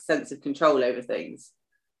need that sense of control over things.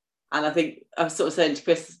 And I think I was sort of saying to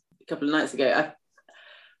Chris a couple of nights ago,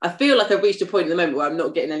 I feel like I've reached a point in the moment where I'm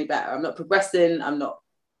not getting any better. I'm not progressing. I'm not,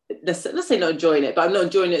 let's say not enjoying it, but I'm not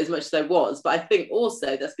enjoying it as much as I was. But I think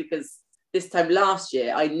also that's because this time last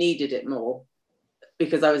year, I needed it more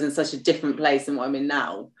because I was in such a different place than what I'm in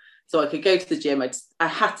now. So I could go to the gym. I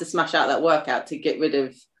had to smash out that workout to get rid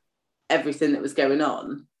of everything that was going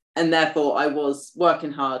on. And therefore I was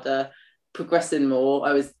working harder, progressing more.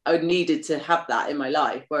 I needed to have that in my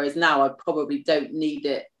life. Whereas now I probably don't need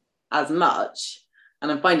it as much.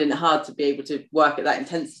 And I'm finding it hard to be able to work at that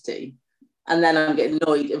intensity. And then I'm getting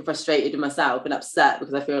annoyed and frustrated with myself and upset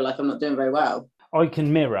because I feel like I'm not doing very well. I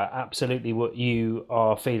can mirror absolutely what you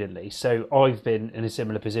are feeling, Lee. So I've been in a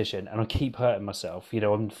similar position and I keep hurting myself. You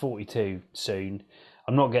know, I'm 42 soon.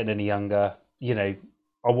 I'm not getting any younger. You know,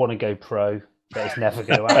 I want to go pro, but it's never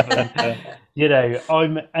going to happen. You know,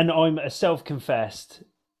 I'm a self-confessed,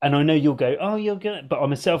 and I know you'll go, oh, you're good, but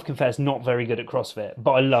I'm a self-confessed not very good at CrossFit,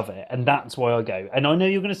 but I love it, and that's why I go. And I know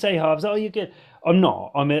you're going to say, Harves, oh, you're good. I'm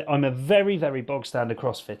not. I'm a very, very bog standard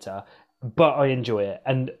CrossFitter, but I enjoy it.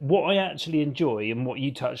 And what I actually enjoy, and what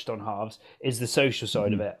you touched on, Harves, is the social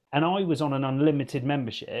side of it. And I was on an unlimited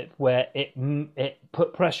membership where it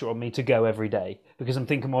put pressure on me to go every day because I'm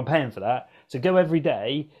thinking, well, I'm paying for that. So go every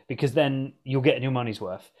day because then you're getting your money's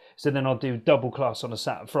worth. So then I'll do double class on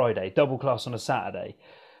a Friday, double class on a Saturday.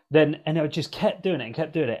 And I just kept doing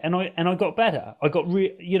it, and I got better. I got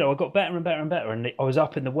better and better and better. And I was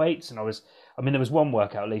up in the weights, and there was one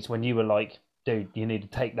workout, at least, when you were like, dude, you need to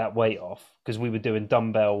take that weight off, because we were doing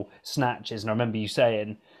dumbbell snatches, and I remember you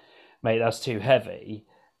saying, mate, that's too heavy.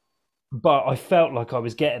 But I felt like I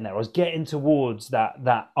was getting there. I was getting towards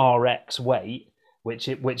that RX weight,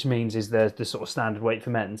 which means is the sort of standard weight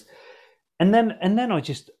for men's. And then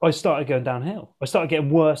I started going downhill. I started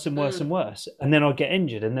getting worse and worse and worse. And then I'd get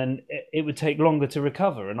injured, and then it would take longer to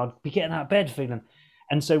recover, and I'd be getting out of bed feeling.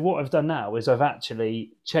 And so what I've done now is I've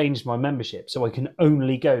actually changed my membership so I can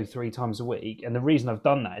only go 3 times a week. And the reason I've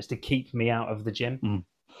done that is to keep me out of the gym.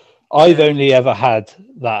 I've only ever had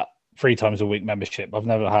that 3 times a week membership. I've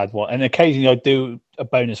never had one. And occasionally I do a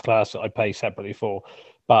bonus class that I pay separately for,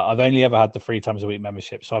 but I've only ever had the 3 times a week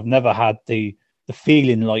membership. So I've never had the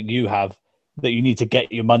feeling like you have that you need to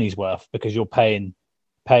get your money's worth because you're paying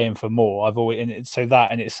for more. I've always, and so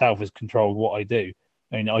that in itself has controlled what I do.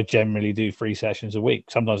 I mean, I generally do 3 sessions a week.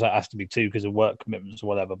 Sometimes that has to be 2 because of work commitments or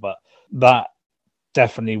whatever, but that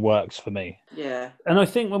definitely works for me. Yeah. And I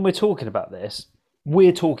think when we're talking about this,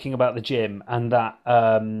 we're talking about the gym and that,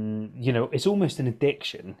 it's almost an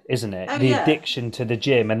addiction, isn't it? Addiction to the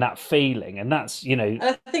gym and that feeling. And that's, And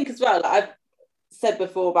I think as well, like I've said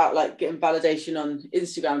before about like getting validation on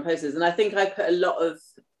Instagram posters. And I think I put a lot of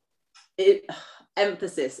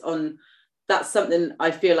emphasis on that's something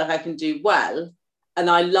I feel like I can do well. And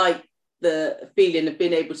I like the feeling of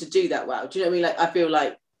being able to do that well. Do you know what I mean? Like, I feel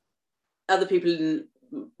like other people in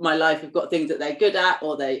my life have got things that they're good at,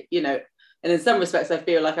 or they, and in some respects, I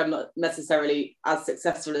feel like I'm not necessarily as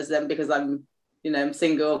successful as them because I'm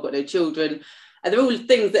single, I've got no children. And they're all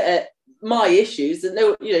things that are my issues. And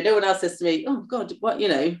no one else says to me, oh God, what,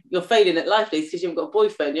 you're failing at life because you haven't got a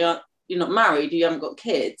boyfriend, you're not married, you haven't got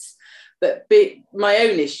kids. But my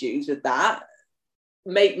own issues with that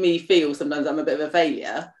make me feel sometimes I'm a bit of a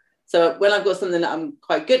failure. So when I've got something that I'm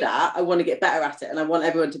quite good at, I want to get better at it. And I want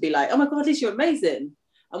everyone to be like, oh my God, Liz, you're amazing.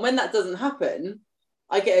 And when that doesn't happen,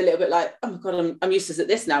 I get a little bit like, oh my God, I'm useless at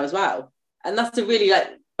this now as well. And that's a really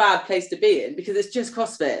bad place to be in because it's just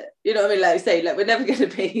CrossFit. You know what I mean? Like you say, we're never going to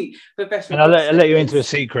be professional. And I'll let you into a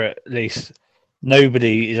secret, Lise.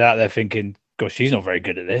 Nobody is out there thinking, gosh, she's not very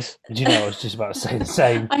good at this. Do you know, I was just about to say the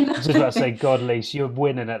same. I was just about to say, God, Lise, you're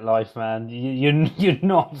winning at life, man. You're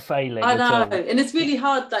not failing. I know. And it's really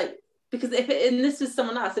hard, because and this was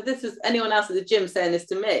someone else, if this was anyone else at the gym saying this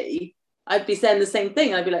to me, I'd be saying the same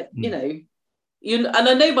thing. I'd be like, and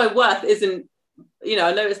I know my worth isn't, I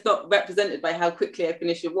know it's not represented by how quickly I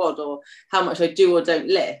finish a WOD or how much I do or don't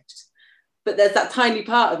lift. But there's that tiny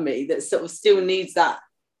part of me that sort of still needs that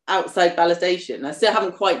outside validation. I still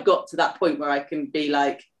haven't quite got to that point where I can be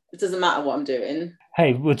like, it doesn't matter what I'm doing.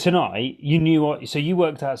 Hey, well, tonight you knew so you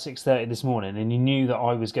worked out at 6:30 this morning, and you knew that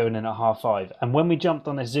I was going in at 5:30. And when we jumped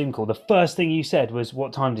on this Zoom call, the first thing you said was,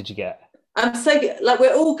 "What time did you get?" I'm so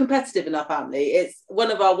we're all competitive in our family. It's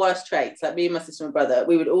one of our worst traits. Like me and my sister and brother,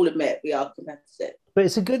 we would all admit we are competitive. But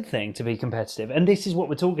it's a good thing to be competitive, and this is what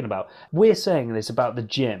we're talking about. We're saying this about the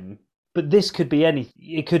gym. But this could be anything.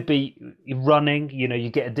 It could be running, you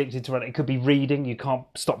get addicted to running. It could be reading, you can't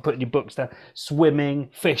stop putting your books down, swimming,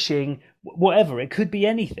 fishing, whatever. It could be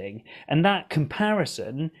anything. And that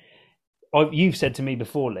comparison, you've said to me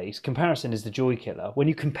before, Lise, comparison is the joy killer. When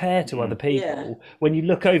you compare to other people, when you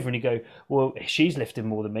look over and you go, well, she's lifting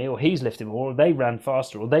more than me, or he's lifting more, or they ran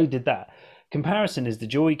faster, or they did that. Comparison is the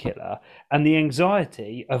joy killer. And the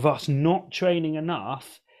anxiety of us not training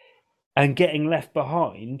enough and getting left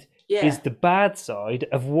behind is the bad side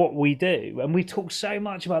of what we do. And we talk so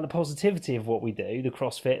much about the positivity of what we do, the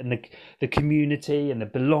CrossFit and the community and the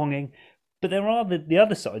belonging. But there are the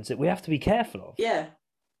other sides that we have to be careful of. Yeah,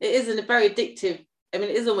 it is a very addictive. I mean,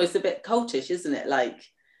 it is almost a bit cultish, isn't it? Like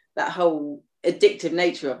that whole addictive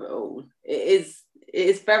nature of it all. It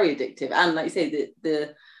is very addictive. And like you say,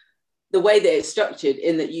 the way that it's structured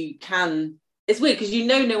in that you can, it's weird because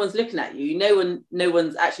no one's looking at you. No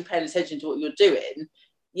one's actually paying attention to what you're doing.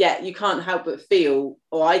 Yet you can't help but feel,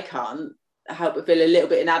 or I can't help but feel a little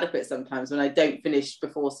bit inadequate sometimes when I don't finish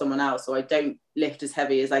before someone else, or I don't lift as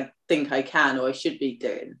heavy as I think I can or I should be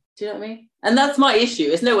doing. Do you know what I mean? And that's my issue.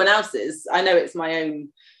 It's no one else's. I know it's my own,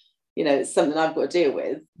 it's something I've got to deal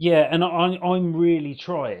with. Yeah, and I'm really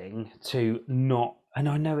trying to not, and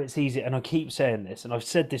I know it's easy, and I keep saying this, and I've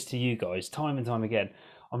said this to you guys time and time again,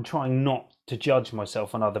 I'm trying not to judge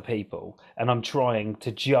myself on other people, and I'm trying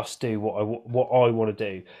to just do what I want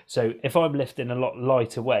to do. So if I'm lifting a lot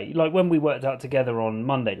lighter weight, like when we worked out together on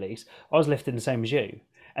Monday, Lise, I was lifting the same as you,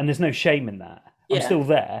 and there's no shame in that. I'm still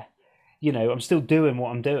there, I'm still doing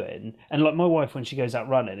what I'm doing. And like my wife, when she goes out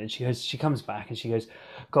running and she comes back and she goes,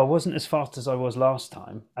 God, I wasn't as fast as I was last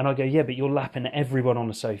time. And I go, yeah, but you're lapping everyone on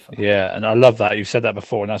the sofa. Yeah, and I love that. You've said that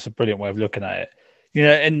before, and that's a brilliant way of looking at it.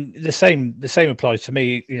 And the same applies to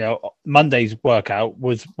me. Monday's workout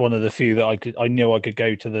was one of the few that I knew I could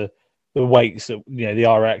go to the weights that, the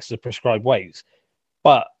RX, the prescribed weights,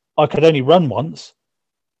 but I could only run once.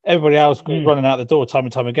 Everybody else was running out the door time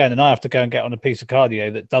and time again, and I have to go and get on a piece of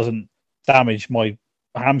cardio that doesn't damage my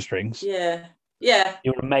hamstrings. Yeah.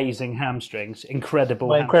 Your amazing hamstrings,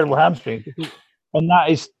 incredible hamstrings. And that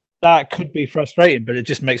is that could be frustrating, but it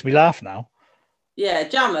just makes me laugh now. Yeah,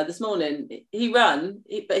 Jammer this morning, he ran,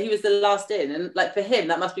 but he was the last in. And like for him,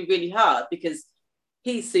 that must be really hard because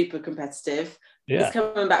he's super competitive. Yeah. He's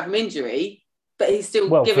coming back from injury, but he's still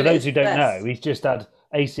Well, giving for those it who don't best. know, he's just had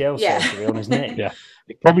ACL surgery on his knee. Yeah.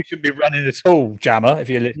 He probably shouldn't be running at all, Jammer, if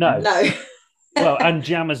you're listening. No. Well, and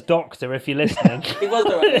Jammer's doctor, if you're listening. He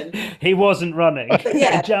wasn't running. He wasn't running. But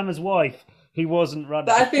yeah. And Jammer's wife, he wasn't running.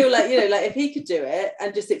 But I feel like, like if he could do it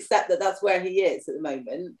and just accept that that's where he is at the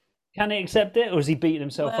moment. Can he accept it, or is he beating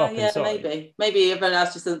himself up inside? Maybe everyone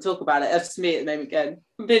else just doesn't talk about it. That's just me at the moment again.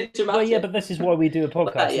 I'm being dramatic. Well, yeah, but this is why we do a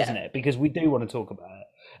podcast, isn't it? Because we do want to talk about it.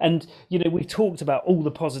 And, we've talked about all the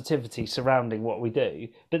positivity surrounding what we do,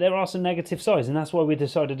 but there are some negative sides, and that's why we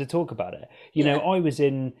decided to talk about it. I was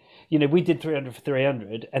in, we did 300 for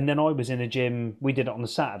 300, and then I was in a gym, we did it on the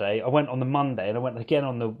Saturday, I went on the Monday, and I went again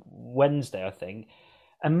on the Wednesday, I think.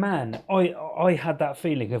 And man, I had that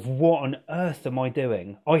feeling of what on earth am I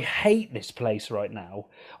doing? I hate this place right now.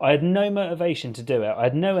 I had no motivation to do it. I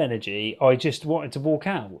had no energy. I just wanted to walk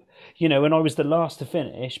out, and I was the last to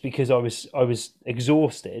finish because I was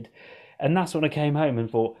exhausted. And that's when I came home and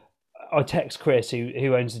thought, I text Chris,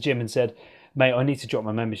 who owns the gym, and said, mate, I need to drop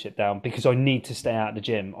my membership down because I need to stay out of the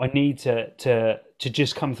gym. I need to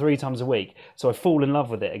just come 3 times a week. So I fall in love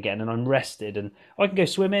with it again and I'm rested and I can go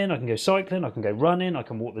swimming, I can go cycling, I can go running, I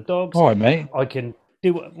can walk the dogs. All right, mate. I can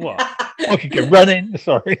do what? I can go running,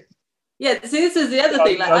 sorry. Yeah, so this is the other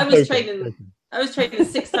thing. Like I was training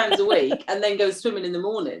 6 times a week and then go swimming in the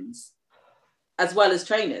mornings as well as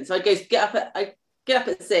training. So I get up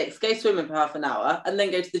at 6, go swimming for half an hour and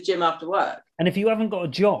then go to the gym after work. And if you haven't got a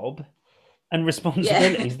job and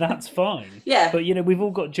responsibilities, that's fine. Yeah. But, we've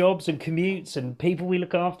all got jobs and commutes and people we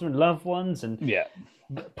look after and loved ones and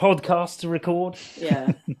podcasts to record.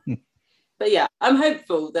 Yeah. But yeah, I'm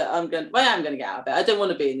hopeful that I am going to get out of it. I don't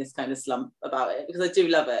want to be in this kind of slump about it because I do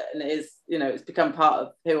love it. And it is, it's become part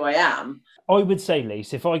of who I am. I would say,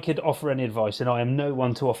 Lise, if I could offer any advice, and I am no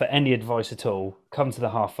one to offer any advice at all, come to the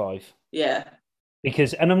 5:30. Yeah.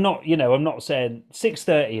 Because, and I'm not saying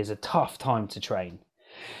 6:30 is a tough time to train.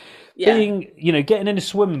 Yeah. Getting in a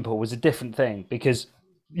swimming pool is a different thing because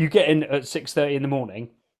you get in at 6:30 in the morning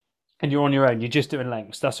and you're on your own. You're just doing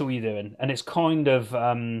lengths. That's all you're doing. And it's kind of,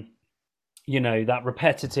 that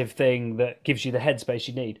repetitive thing that gives you the headspace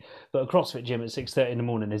you need. But a CrossFit gym at 6:30 in the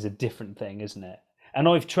morning is a different thing, isn't it? And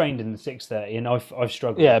I've trained in the 6:30 and I've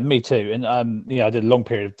struggled. Yeah, me too. And, I did a long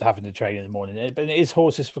period of having to train in the morning. But it is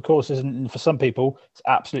horses for courses. And for some people, it's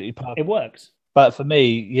absolutely perfect. It works. But for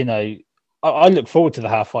me, I look forward to the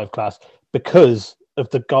 5:30 class because of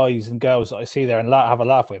the guys and girls that I see there and have a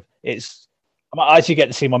laugh with. I actually get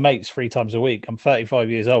to see my mates 3 times a week. I'm 35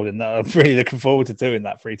 years old and I'm really looking forward to doing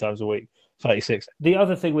that 3 times a week. 36. The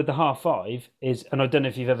other thing with the 5:30 is, and I don't know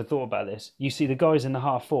if you've ever thought about this, you see the guys in the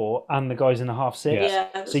 4:30 and the guys in the 6:30.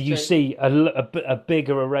 Yeah, so you see a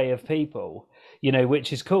bigger array of people,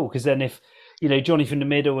 which is cool because then if Johnny from the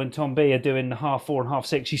middle and Tom B are doing the 4:30 and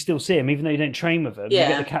 6:30, you still see them, even though you don't train with them. Yeah.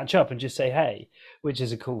 You get to catch up and just say, hey, which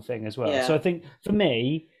is a cool thing as well. Yeah. So I think for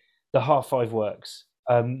me, the 5:30 works.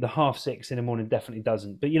 The 6:30 in the morning definitely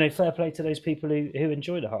doesn't. But, fair play to those people who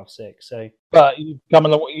enjoy the 6:30. So, but you've come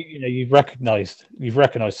along, you've recognised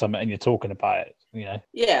something and you're talking about it,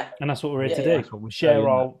 Yeah. And that's what we're here to Yeah.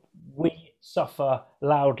 do. We suffer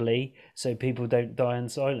loudly so people don't die in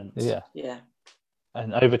silence. Yeah. Yeah.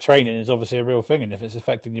 And overtraining is obviously a real thing. And if it's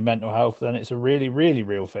affecting your mental health, then it's a really, really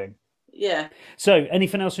real thing. Yeah. So,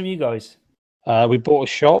 anything else from you guys? We bought a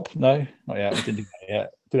shop. No, not yet. We didn't do that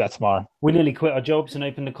yet. Do that tomorrow. We nearly quit our jobs and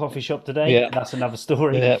opened a coffee shop today. Yeah. That's another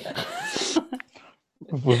story. Yeah.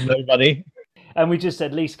 With no money. And we just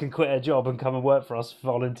said Lisa can quit her job and come and work for us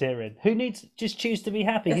volunteering. Who needs just choose to be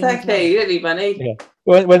happy? Exactly. You don't need money. Yeah.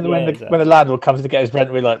 When the landlord comes to get his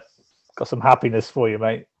rent, we're like, got some happiness for you,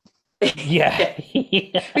 mate. Yeah.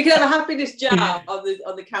 We can have a happiness jar on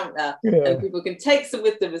the counter and people can take some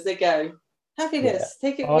with them as they go. Happiness.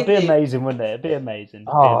 Take it with you. It'd be amazing, wouldn't it? It'd be amazing.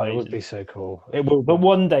 It would be so cool. It will. But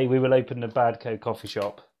one day we will open the Badco coffee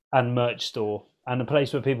shop and merch store and a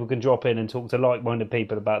place where people can drop in and talk to like-minded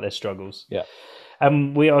people about their struggles. Yeah.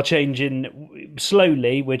 And we are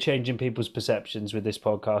slowly, we're changing people's perceptions with this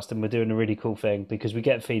podcast, and we're doing a really cool thing because we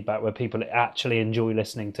get feedback where people actually enjoy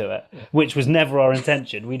listening to it, which was never our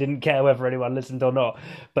intention. We didn't care whether anyone listened or not,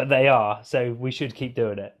 but they are. So we should keep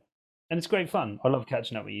doing it. And it's great fun. I love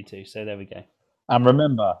catching up with you two. So there we go. And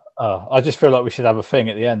remember, I just feel like we should have a thing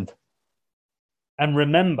at the end. And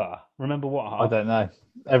remember what? I don't know.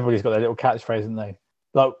 Everybody's got their little catchphrase, haven't they?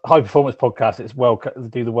 Like High Performance Podcast, it's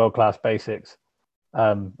do the world class basics.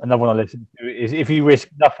 Another one I listen to is if you risk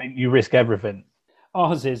nothing, you risk everything.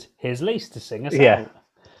 Ours is here's Lise to sing us Yeah. out.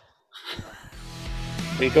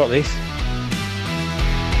 We got this.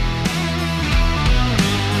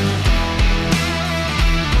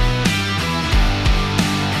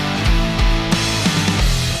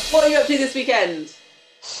 What are you up to this weekend?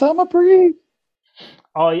 Summer breeze.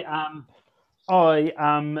 I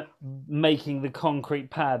am making the concrete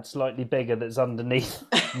pad slightly bigger that's underneath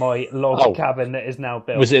my log cabin that is now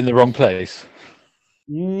built. Was it in the wrong place?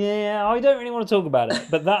 Yeah, I don't really want to talk about it,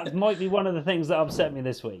 but that might be one of the things that upset me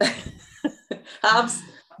this week.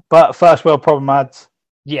 But first world problem, ads.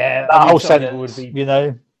 Yeah, That whole sentence would be, you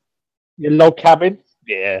know, your log cabin.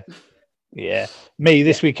 Yeah. Me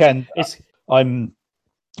this weekend. I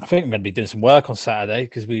think I'm going to be doing some work on Saturday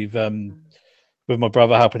because we've with my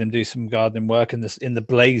brother helping him do some gardening work in the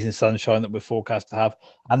blazing sunshine that we're forecast to have,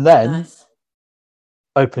 and then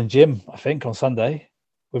open gym. I think on Sunday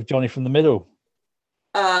with Johnny from the Middle.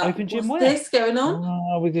 Open gym. What's this going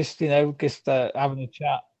on? We're just having a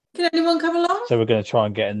chat. Can anyone come along? So we're going to try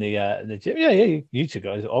and get in the gym. Yeah, you two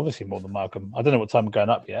guys are obviously more than welcome. I don't know what time we're going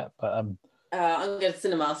up yet, but I'm going to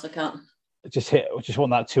cinema, so I can't. Just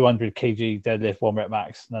want that 200 kg deadlift 1 rep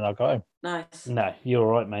max, and then I'll go home. Nice. No, you're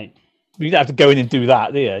all right, mate. You don't have to go in and do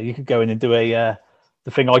that, do you? You could go in and do the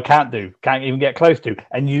thing I can't even get close to,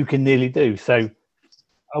 and you can nearly do. So,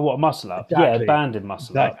 what, muscle up? Exactly. Yeah, banded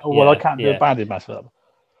muscle up. Well, I can't do a banded muscle up.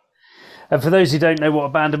 And for those who don't know what a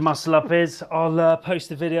banded muscle up is, I'll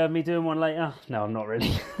post a video of me doing one later. No, I'm not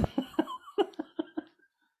really.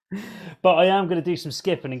 But I am going to do some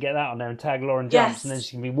skipping and get that on there and tag Lauren Jumps, and then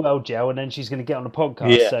she's going to be well gel, and then she's going to get on the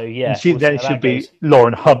podcast. Yeah. So yeah, then she'll be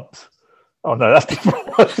Lauren Hunt. Oh no, that's different.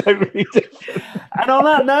 That's totally different. And on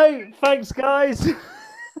that note, thanks guys.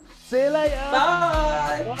 See you later.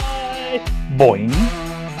 Bye. Bye.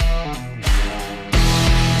 Boing.